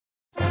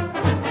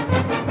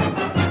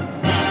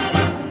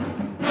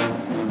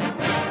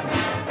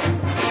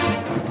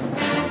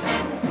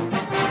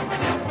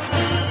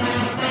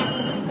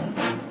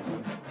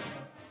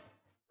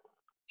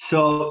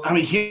So, I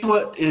mean, here's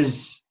what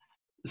is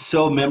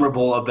so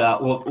memorable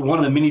about, well, one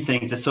of the many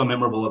things that's so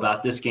memorable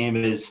about this game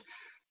is,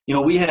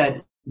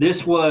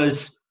 this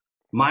was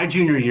my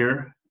junior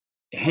year.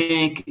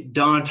 Hank,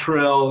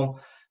 Dontrell,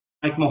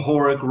 Mike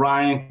Mahoric,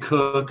 Ryan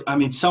Cook. I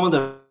mean, some of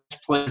the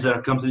players that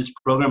have come through this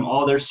program,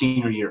 all their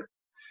senior year.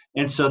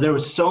 And so there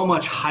was so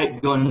much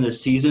hype going into the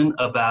season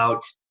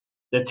about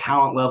the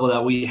talent level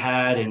that we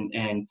had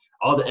and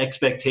all the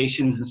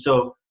expectations. And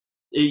so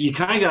you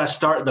kind of got to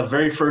start the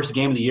very first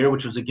game of the year,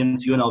 which was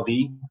against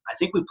UNLV. I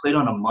think we played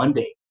on a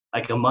Monday,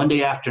 like a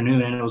Monday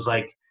afternoon, and it was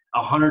like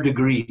 100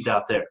 degrees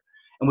out there.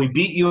 And we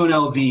beat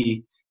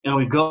UNLV, and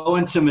we go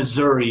into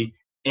Missouri,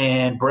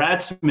 and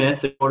Brad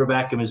Smith, the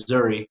quarterback of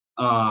Missouri,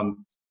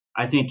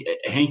 I think,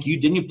 Hank,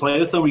 didn't you play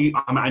with him?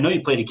 I know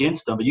you played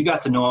against him, but you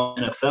got to know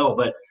him in NFL.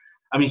 But,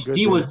 I mean,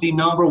 he was the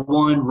number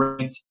one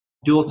ranked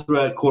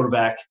dual-threat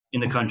quarterback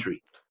in the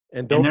country.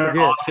 And their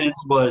offense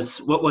was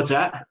 – what's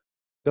that?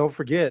 Don't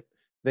forget,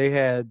 they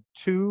had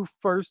two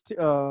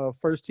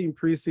first-team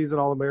preseason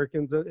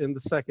All-Americans in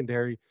the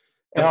secondary.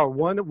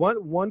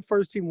 One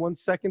first team, one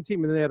second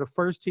team, and then they had a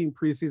first-team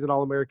preseason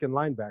All-American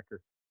linebacker.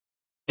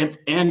 And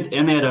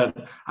they had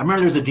I remember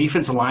there was a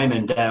defensive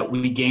lineman that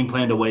we game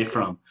planned away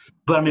from.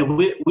 But, I mean,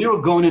 we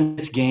were going in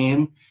this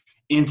game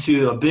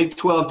into a Big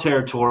 12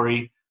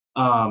 territory,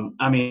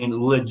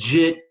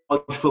 legit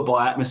football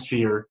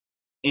atmosphere.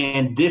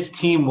 And this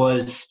team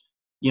was,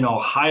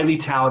 highly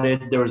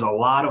touted. There was a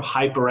lot of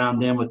hype around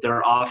them with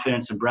their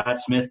offense and Brad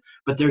Smith,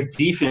 but their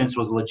defense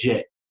was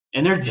legit.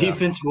 And their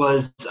defense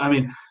was,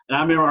 and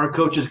I remember our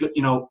coaches,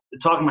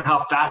 talking about how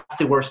fast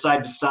they were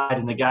side to side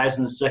and the guys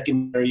in the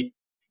secondary.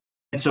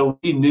 And so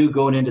we knew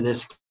going into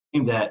this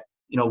game that,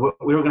 we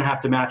were going to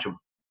have to match them.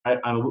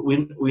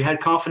 We had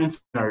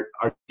confidence in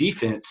our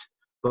defense,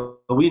 but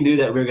we knew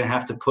that we were going to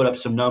have to put up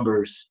some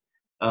numbers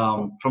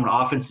from an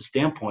offensive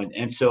standpoint.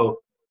 And so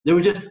there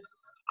was just –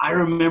 I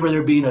remember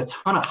there being a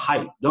ton of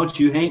hype. Don't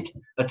you, Hank?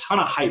 A ton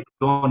of hype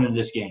going into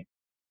this game.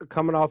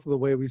 Coming off of the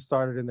way we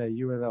started in that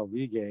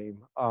UNLV game,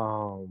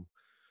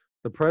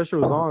 the pressure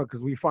was on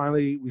because we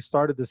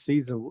started the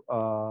season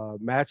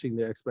matching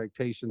the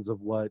expectations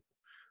of what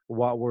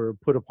were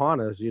put upon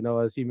us.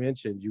 As he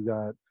mentioned, you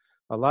got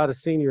a lot of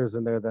seniors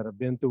in there that have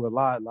been through a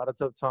lot of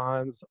tough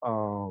times,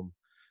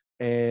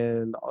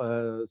 and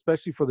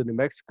especially for the New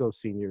Mexico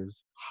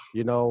seniors.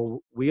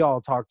 We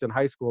all talked in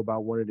high school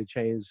about wanting to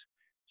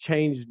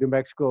change New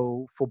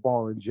Mexico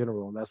football in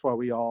general, and that's why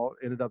we all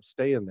ended up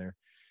staying there.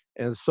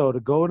 And so to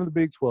go into the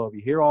Big 12,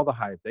 you hear all the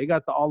hype. They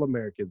got the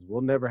All-Americans.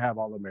 We'll never have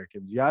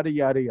All-Americans, yada,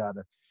 yada,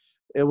 yada.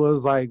 It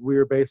was like we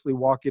were basically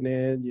walking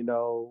in,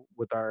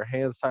 with our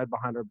hands tied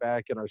behind our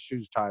back and our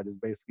shoes tied is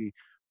basically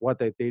what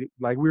they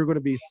like we were going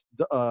to be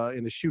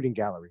in a shooting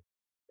gallery,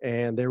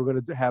 and they were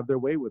going to have their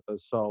way with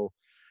us. So,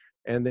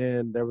 and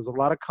then there was a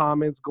lot of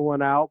comments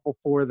going out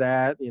before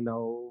that,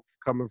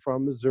 coming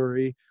from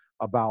Missouri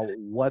about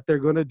what they're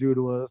going to do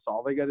to us.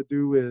 All they got to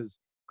do is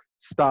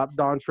stop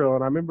Dontrell.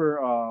 And I remember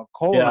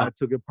Cole and I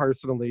took it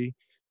personally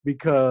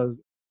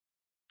because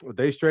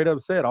they straight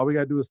up said, all we got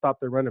to do is stop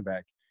their running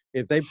back.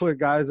 If they put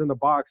guys in the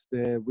box,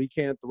 then we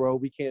can't throw,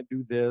 we can't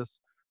do this.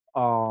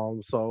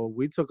 So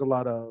we took a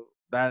lot of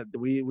that.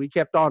 We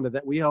kept on to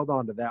that. We held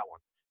on to that one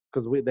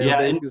because they were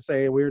basically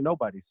saying we were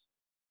nobodies.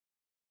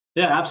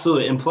 Yeah,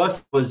 absolutely. And plus,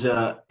 it was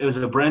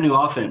a brand new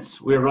offense.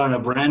 We were running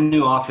a brand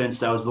new offense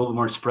that was a little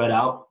more spread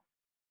out.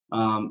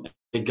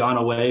 It gone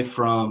away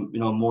from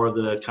more of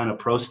the kind of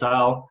pro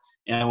style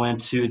and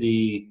went to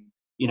the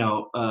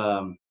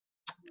I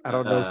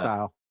don't know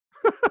style.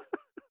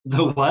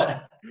 The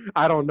what?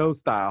 I don't know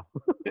style.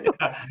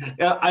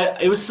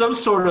 It was some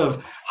sort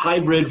of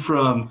hybrid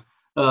from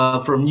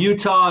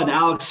Utah and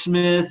Alex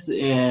Smith,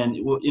 and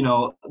it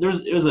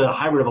was a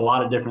hybrid of a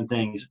lot of different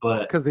things.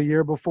 But because the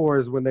year before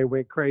is when they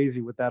went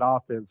crazy with that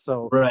offense,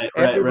 so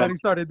everybody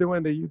started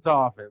doing the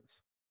Utah offense.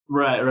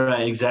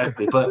 Right,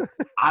 exactly. But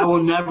I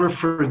will never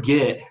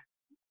forget.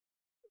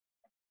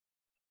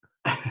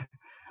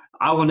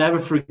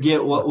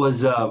 What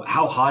was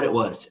how hot it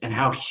was and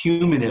how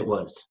humid it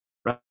was.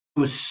 Right, it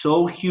was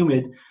so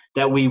humid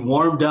that we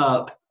warmed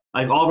up.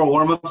 Like all of our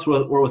warm-ups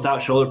were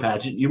without shoulder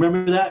pads. You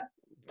remember that?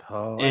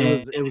 Oh,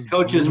 and the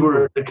coaches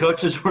were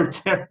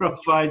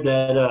terrified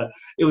that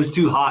it was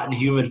too hot and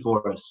humid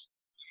for us.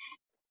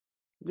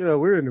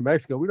 We're in New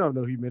Mexico. We don't have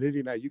no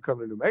humidity. Now you come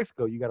to New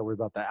Mexico, you got to worry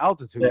about the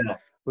altitude. Yeah.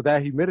 But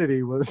that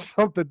humidity was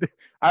something.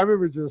 I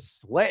remember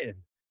just sweating.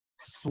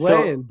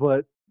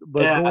 But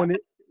going in.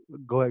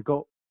 Go ahead.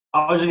 Go.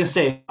 I was just gonna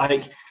say,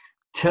 like,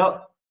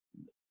 tell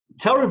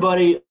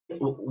everybody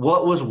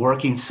what was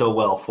working so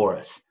well for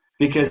us,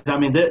 because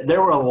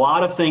there were a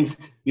lot of things.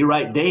 You're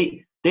right.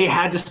 They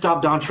had to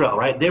stop Dontrell.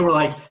 Right. They were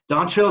like,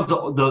 Dontrell's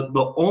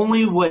the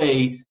only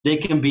way they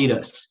can beat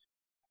us.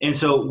 And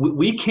so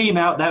we came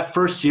out that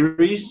first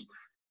series,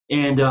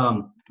 and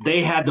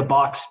they had the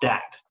box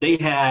stacked. They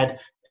had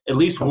at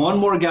least one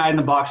more guy in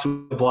the box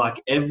to block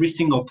every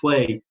single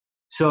play.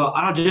 So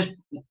I don't just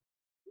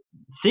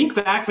think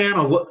back, man,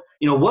 on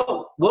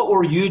what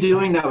were you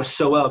doing that was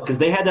so well? Because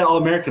they had that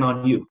All-American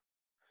on you.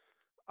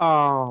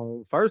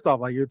 First off,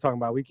 like you were talking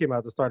about, we came out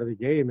at the start of the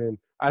game, and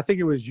I think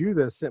it was you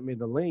that sent me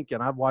the link,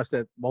 and I've watched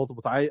that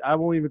multiple times. I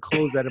won't even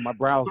close that in my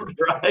browser.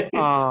 Right.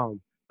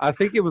 I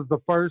think it was the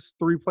first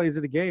three plays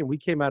of the game. We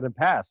came out and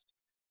passed,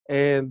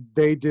 and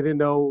they didn't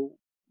know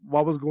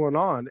what was going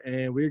on,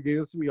 and we were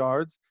getting some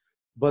yards.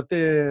 But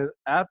then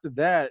after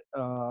that,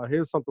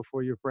 here's something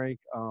for you, Frank.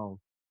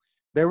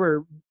 There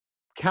were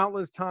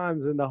countless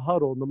times in the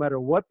huddle, no matter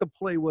what the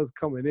play was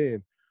coming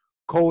in,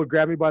 Cole would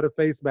grab me by the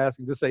face mask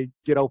and just say,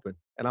 "Get open."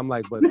 And I'm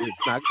like, "But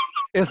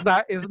it's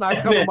not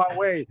coming Man, my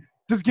way.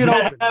 Just get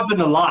that open."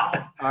 happened a lot.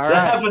 All That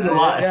right. happened a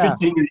lot every Yeah.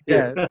 single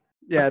Yeah. year.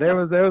 Yeah. There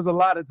was a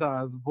lot of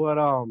times, but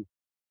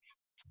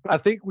I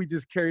think we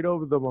just carried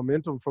over the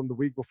momentum from the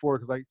week before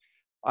because like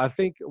I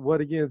think what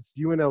against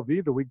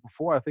UNLV the week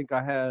before, I think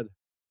I had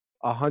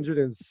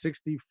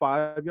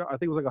 165 yards. I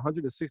think it was like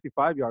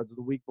 165 yards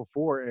the week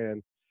before,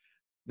 and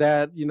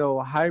that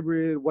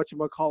hybrid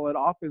whatchamacallit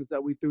offense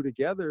that we threw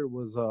together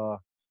was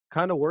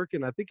kind of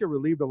working. I think it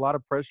relieved a lot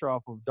of pressure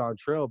off of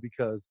Dontrell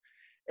because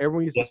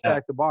everyone used to Yeah.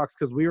 stack the box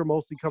because we were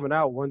mostly coming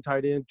out one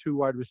tight end, two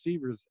wide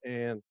receivers,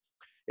 and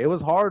it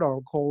was hard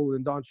on Cole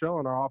and Dontrell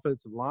on our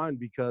offensive line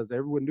because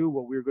everyone knew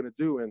what we were going to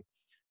do and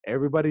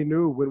everybody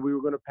knew when we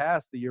were going to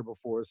pass the year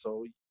before.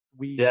 So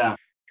we Yeah.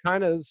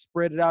 kind of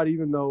spread it out,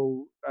 even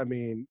though, I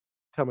mean,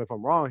 tell me if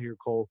I'm wrong here,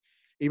 Cole.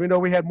 Even though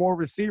we had more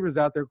receivers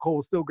out there, Cole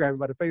was still grabbing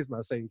by the face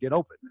mask saying, "Get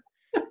open."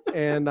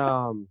 And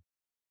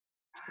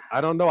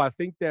I don't know. I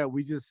think that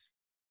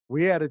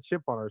we had a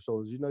chip on our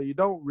shoulders. You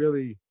don't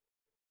really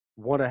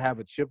want to have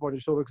a chip on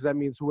your shoulder because that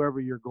means whoever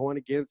you're going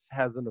against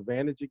has an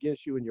advantage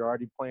against you, and you're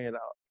already playing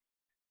out,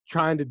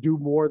 trying to do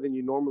more than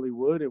you normally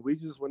would. And we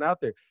just went out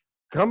there.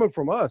 Coming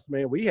from us,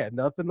 man, we had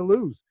nothing to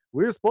lose.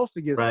 We were supposed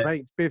to get Right.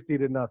 spanked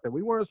 50-0.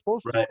 We weren't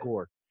supposed to Right.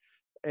 score,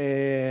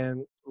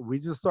 and we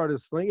just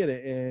started slinging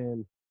it.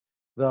 And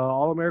the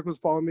All Americans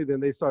followed me. Then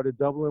they started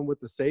doubling with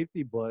the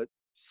safety, but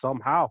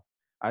somehow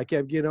I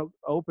kept getting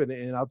open.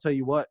 And I'll tell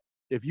you what,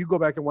 if you go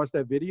back and watch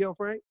that video,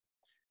 Frank,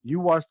 you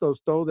watch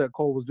those throws that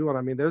Cole was doing.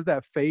 I mean, there's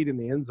that fade in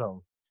the end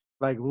zone.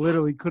 Like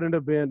literally couldn't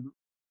have been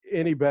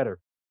any better.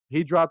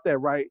 He dropped that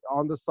right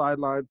on the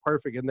sideline,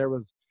 perfect. And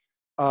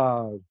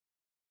uh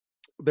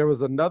there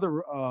was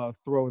another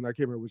throw, and I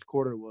can't remember which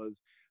quarter it was,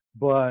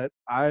 but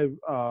I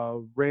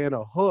ran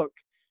a hook,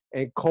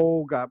 and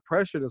Cole got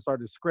pressured and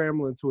started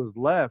scrambling to his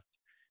left,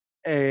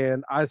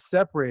 and I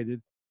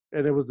separated,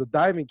 and it was a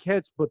diving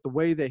catch. But the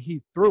way that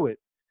he threw it,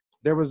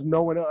 there was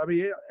no one else. I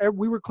mean,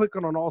 we were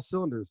clicking on all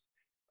cylinders.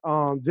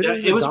 Yeah. Didn't It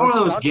even was one of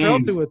those Dontrell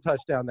games. threw a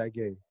touchdown that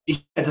game. Yeah,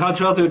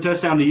 Dontrell threw a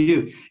touchdown to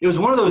you. It was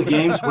one of those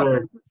games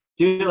where,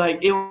 dude, like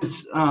it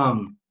was,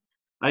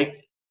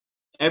 like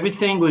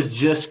everything was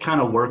just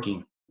kind of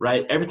working,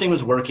 right? Everything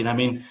was working. I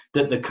mean,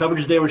 the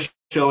coverage they were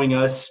showing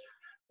us,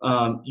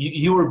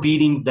 you were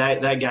beating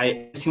that guy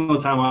every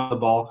single time on the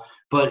ball.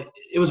 But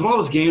it was one of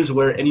those games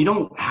where, and you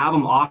don't have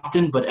them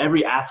often, but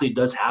every athlete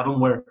does have them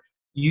where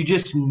you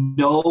just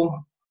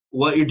know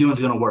what you're doing is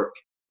going to work.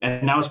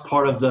 And that was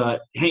part of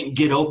the hey,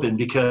 get open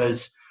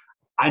because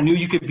I knew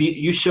you could beat.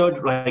 You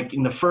showed like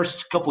in the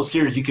first couple of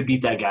series you could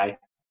beat that guy,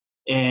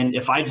 and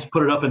if I just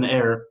put it up in the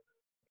air,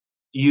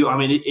 I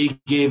mean,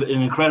 it gave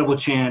an incredible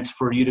chance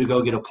for you to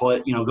go get a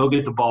play, go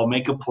get the ball,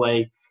 make a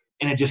play,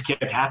 and it just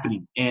kept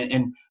happening.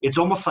 And it's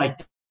almost like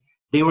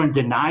they were in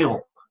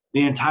denial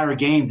the entire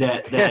game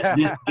that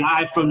this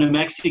guy from New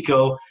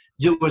Mexico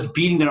was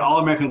beating their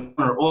All-American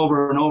corner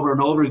over and over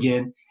and over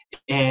again,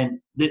 and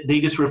they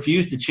just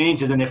refused to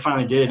change it. And they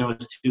finally did, and it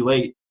was too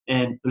late,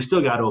 and we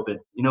still got open,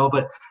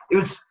 But it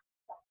was,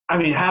 I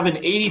mean, having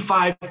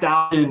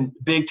 85,000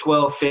 Big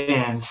 12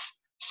 fans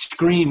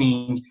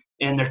screaming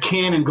and their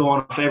cannon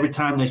going off every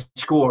time they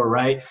score,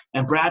 right?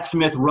 And Brad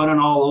Smith running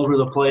all over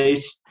the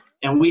place.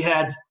 And we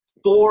had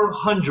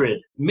 400,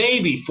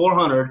 maybe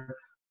 400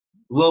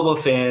 Lobo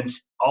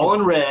fans, all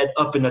in red,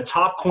 up in the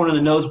top corner of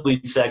the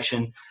nosebleed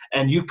section.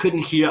 And you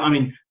couldn't hear – I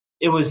mean,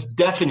 it was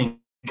deafening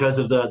because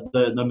of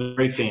the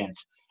Missouri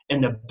fans.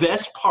 And the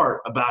best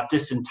part about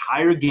this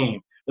entire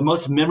game, the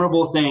most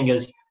memorable thing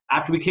is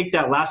after we kicked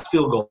that last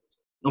field goal,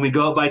 and we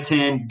go up by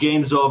 10,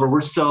 game's over, we're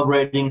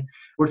celebrating,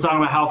 we're talking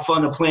about how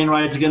fun the plane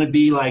ride is going to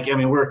be. Like, I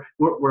mean,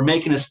 we're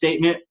making a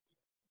statement.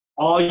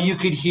 All you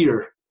could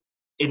hear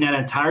in that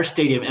entire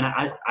stadium, and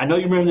I know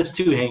you remember this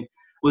too, Hank,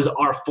 was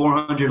our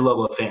 400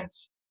 Lobo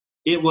fans.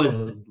 It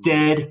was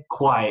dead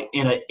quiet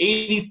in an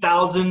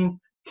 80,000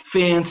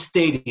 fan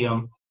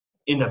stadium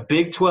in the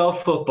Big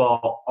 12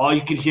 football. All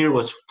you could hear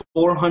was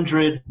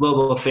 400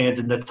 Lobo fans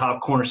in the top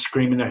corner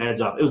screaming their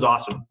heads off. It was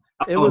awesome.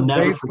 It I will was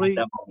never forget basically,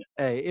 that moment.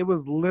 hey, it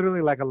was literally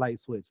like a light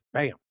switch.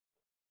 Bam.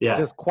 Yeah.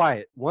 Just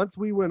quiet. Once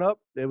we went up,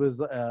 it was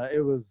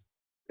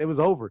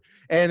over,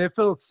 and it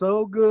felt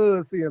so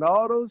good seeing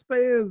all those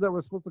fans that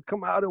were supposed to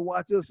come out and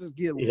watch us just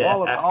get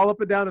walloped Yeah. all up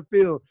and down the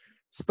field,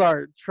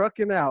 start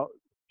trucking out,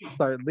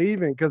 start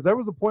leaving. Because there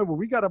was a point where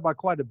we got up by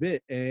quite a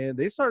bit, and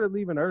they started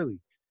leaving early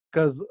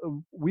because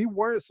we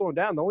weren't slowing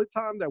down. The only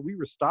time that we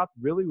were stopped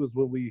really was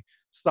when we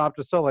stopped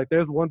to sell. Like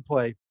there's one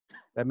play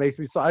that makes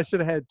me so I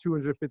should have had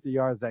 250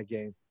 yards that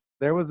game.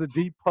 there was a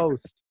deep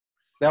post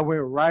that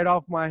went right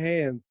off my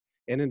hands,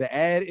 and then to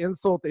add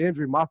insult to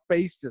injury, my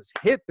face just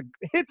hit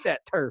that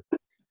turf.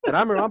 And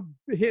I remember I'm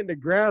hitting the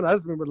ground. I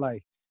just remember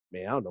like,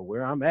 man, I don't know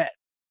where I'm at.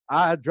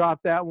 I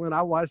dropped that one.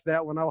 I watched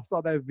that when I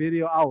saw that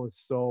video. I was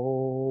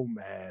so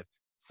mad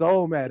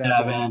Yeah,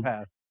 after that man.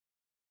 pass.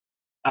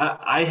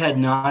 I had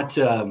not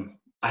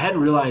I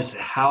hadn't realized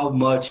how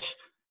much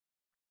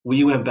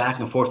we went back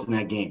and forth in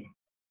that game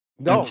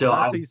No, until not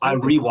I, till you I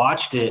sent it.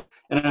 rewatched it.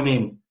 And I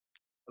mean,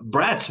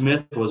 Brad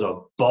Smith was a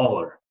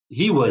baller.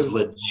 He It was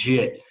was.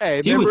 legit.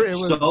 Hey, He remember it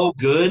was was. so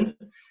good.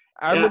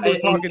 I remember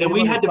talking to And him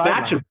we on the had to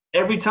match sideline. him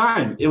every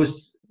time. It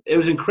was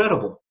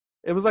incredible.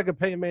 It was like a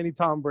Peyton Manning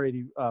Tom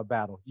Brady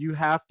battle. You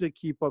have to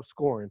keep up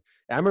scoring.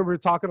 And I remember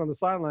talking on the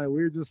sideline.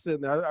 We were just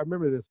sitting there. I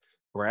remember this.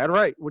 Brad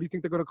Wright. What do you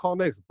think they're going to call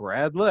next?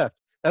 Brad left.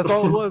 That's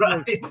all it was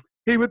Right.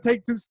 he would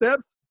take two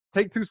steps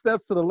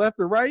to the left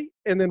or right,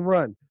 and then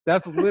run.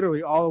 That's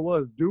literally all it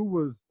was. Dude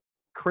was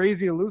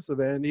crazy elusive,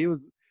 and he was,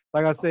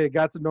 like I said,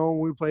 got to know him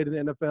when we played in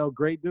the NFL.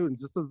 Great dude, and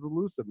just as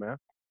elusive, man.